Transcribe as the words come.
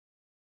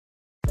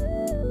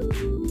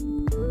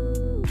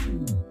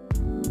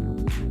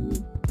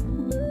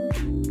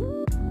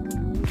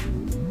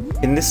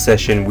In this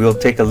session, we'll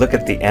take a look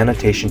at the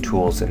annotation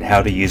tools and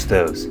how to use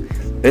those.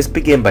 Let's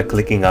begin by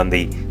clicking on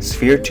the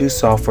Sphere2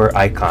 software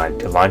icon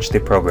to launch the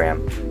program.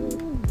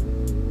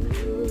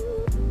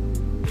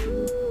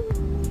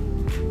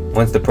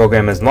 Once the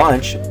program is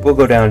launched, we'll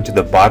go down to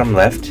the bottom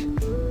left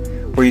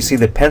where you see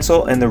the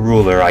pencil and the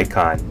ruler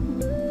icon.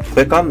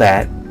 Click on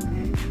that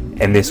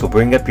and this will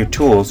bring up your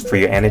tools for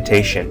your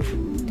annotation.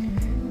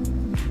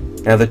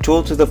 Now the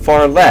tool to the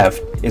far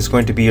left is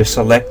going to be your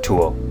select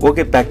tool. We'll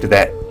get back to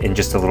that in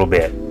just a little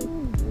bit.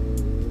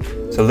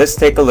 So let's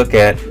take a look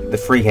at the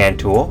Freehand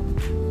tool.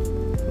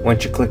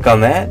 Once you click on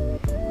that,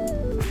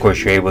 of course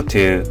you're able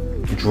to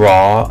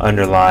draw,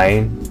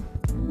 underline.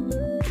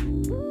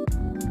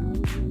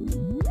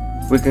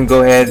 We can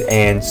go ahead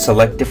and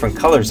select different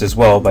colors as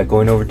well by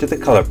going over to the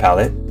color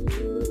palette.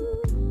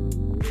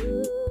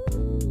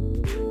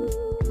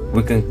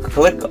 We can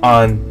click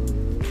on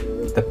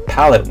the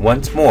palette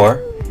once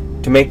more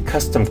to make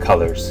custom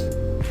colors.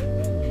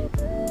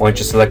 Once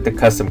you select the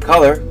custom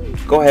color,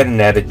 go ahead and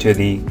add it to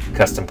the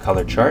custom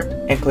color chart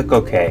and click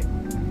OK.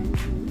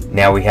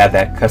 Now we have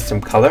that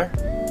custom color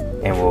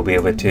and we'll be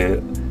able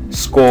to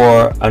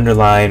score,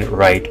 underline,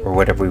 write, or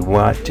whatever we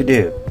want to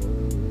do.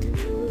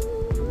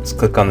 Let's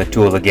click on the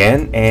tool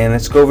again and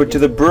let's go over to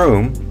the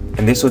broom,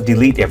 and this will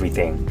delete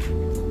everything.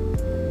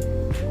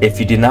 If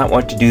you did not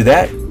want to do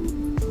that,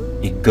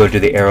 you can go to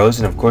the arrows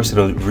and of course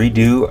it'll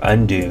redo or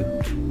undo,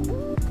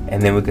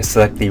 and then we can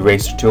select the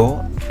eraser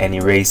tool and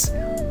erase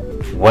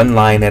one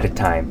line at a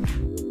time.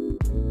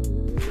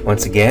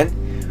 Once again,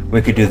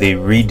 we could do the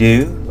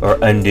redo or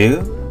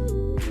undo.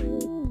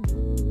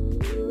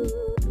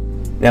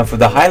 Now for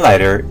the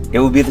highlighter, it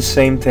will be the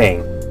same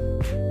thing.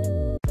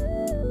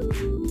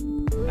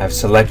 I've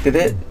selected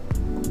it,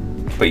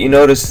 but you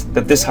notice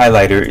that this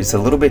highlighter is a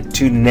little bit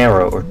too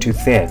narrow or too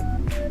thin.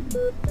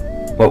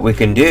 What we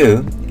can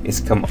do is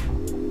come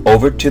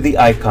over to the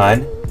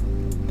icon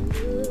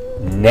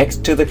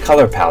next to the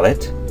color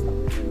palette,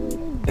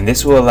 and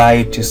this will allow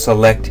you to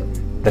select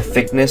the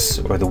thickness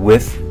or the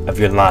width of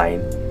your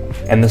line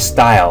and the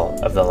style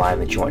of the line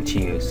that you want to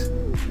use.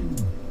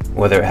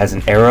 Whether it has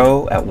an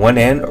arrow at one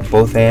end or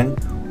both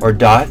ends, or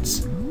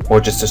dots,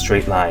 or just a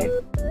straight line.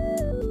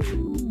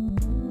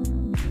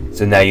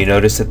 So now you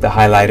notice that the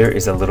highlighter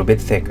is a little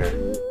bit thicker.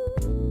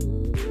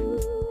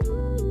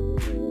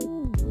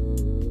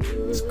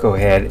 Let's go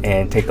ahead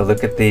and take a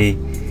look at the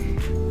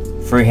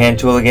Freehand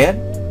tool again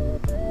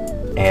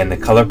and the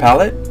color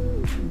palette.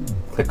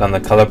 Click on the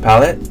color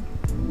palette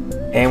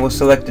and we'll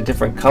select a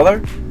different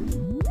color.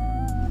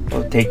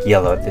 We'll take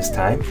yellow at this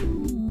time.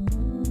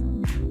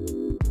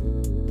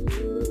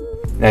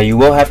 Now you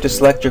will have to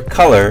select your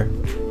color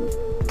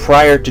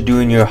prior to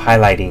doing your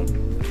highlighting.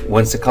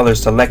 Once the color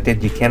is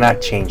selected, you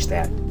cannot change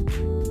that.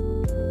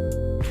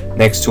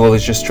 Next tool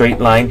is your straight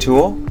line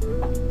tool,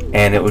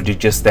 and it will do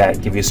just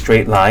that, give you a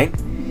straight line.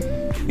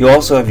 You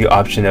also have your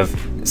option of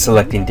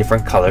selecting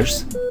different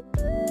colors.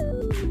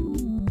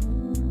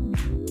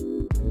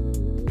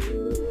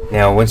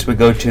 Now once we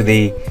go to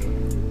the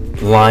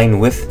line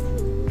width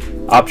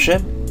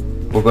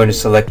option, we're going to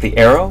select the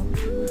arrow.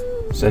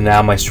 So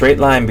now my straight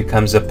line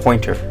becomes a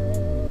pointer,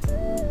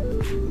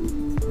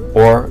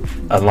 or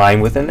a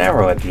line with an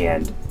arrow at the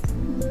end.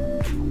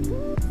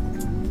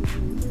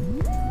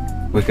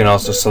 We can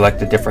also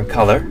select a different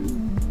color,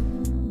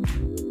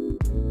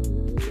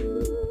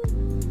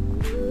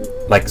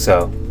 like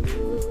so.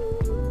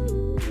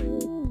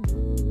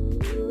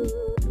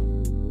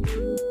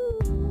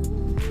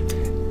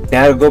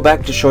 Now to go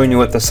back to showing you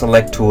what the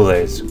select tool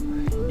is.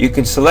 You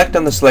can select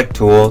on the select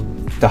tool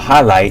to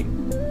highlight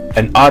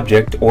an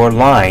object or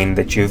line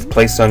that you've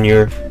placed on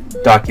your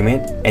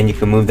document, and you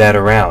can move that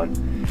around.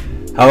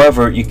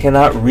 However, you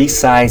cannot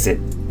resize it.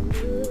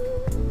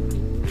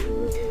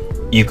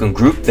 You can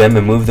group them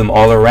and move them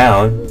all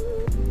around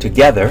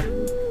together,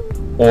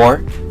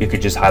 or you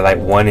could just highlight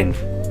one and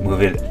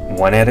move it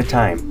one at a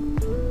time.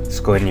 Let's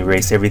go ahead and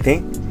erase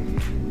everything.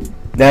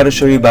 Now to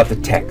show you about the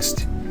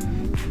text.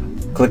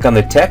 Click on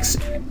the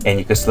text and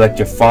you can select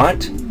your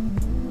font,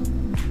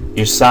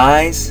 your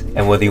size,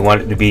 and whether you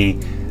want it to be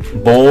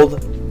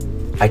bold,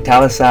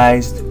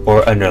 italicized,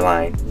 or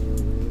underlined.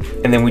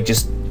 And then we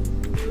just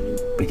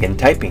begin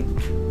typing.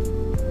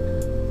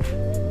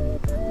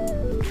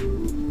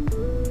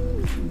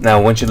 Now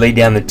once you lay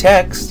down the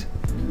text,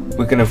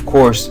 we can of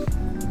course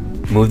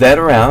move that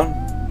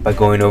around by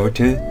going over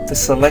to the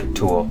select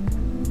tool.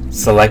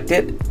 Select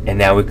it, and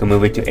now we can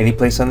move it to any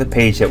place on the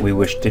page that we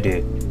wish to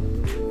do.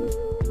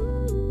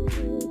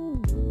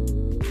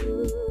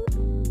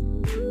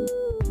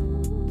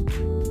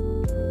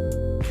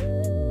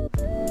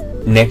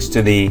 Next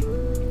to the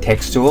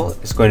text tool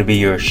is going to be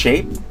your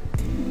shape.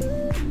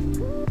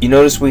 You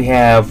notice we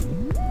have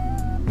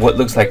what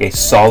looks like a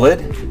solid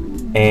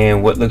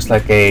and what looks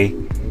like a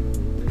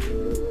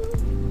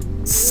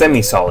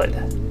semi-solid.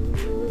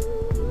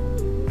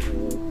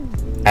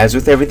 As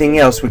with everything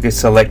else, we could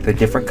select the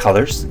different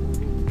colors.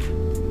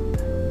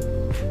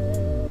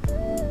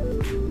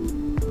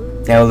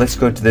 Now let's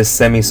go to this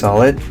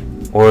semi-solid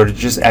or to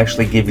just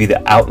actually give you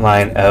the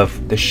outline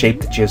of the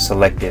shape that you have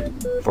selected.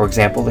 For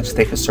example, let's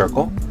take a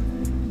circle,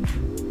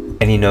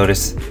 and you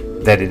notice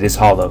that it is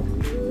hollow.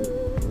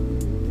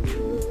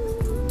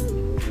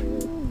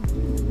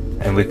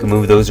 And we can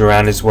move those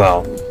around as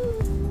well.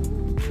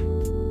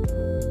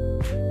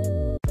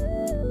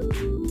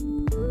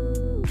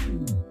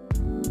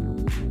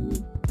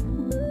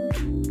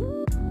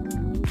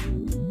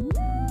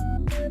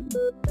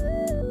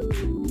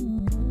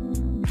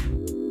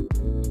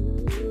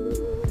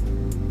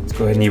 Let's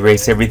go ahead and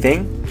erase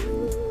everything.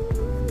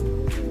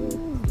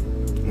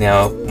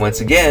 Now,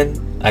 once again,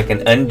 I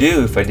can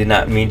undo if I did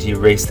not mean to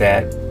erase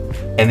that,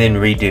 and then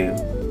redo.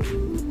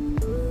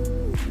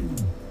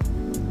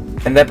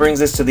 And that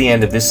brings us to the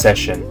end of this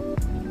session.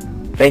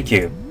 Thank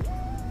you.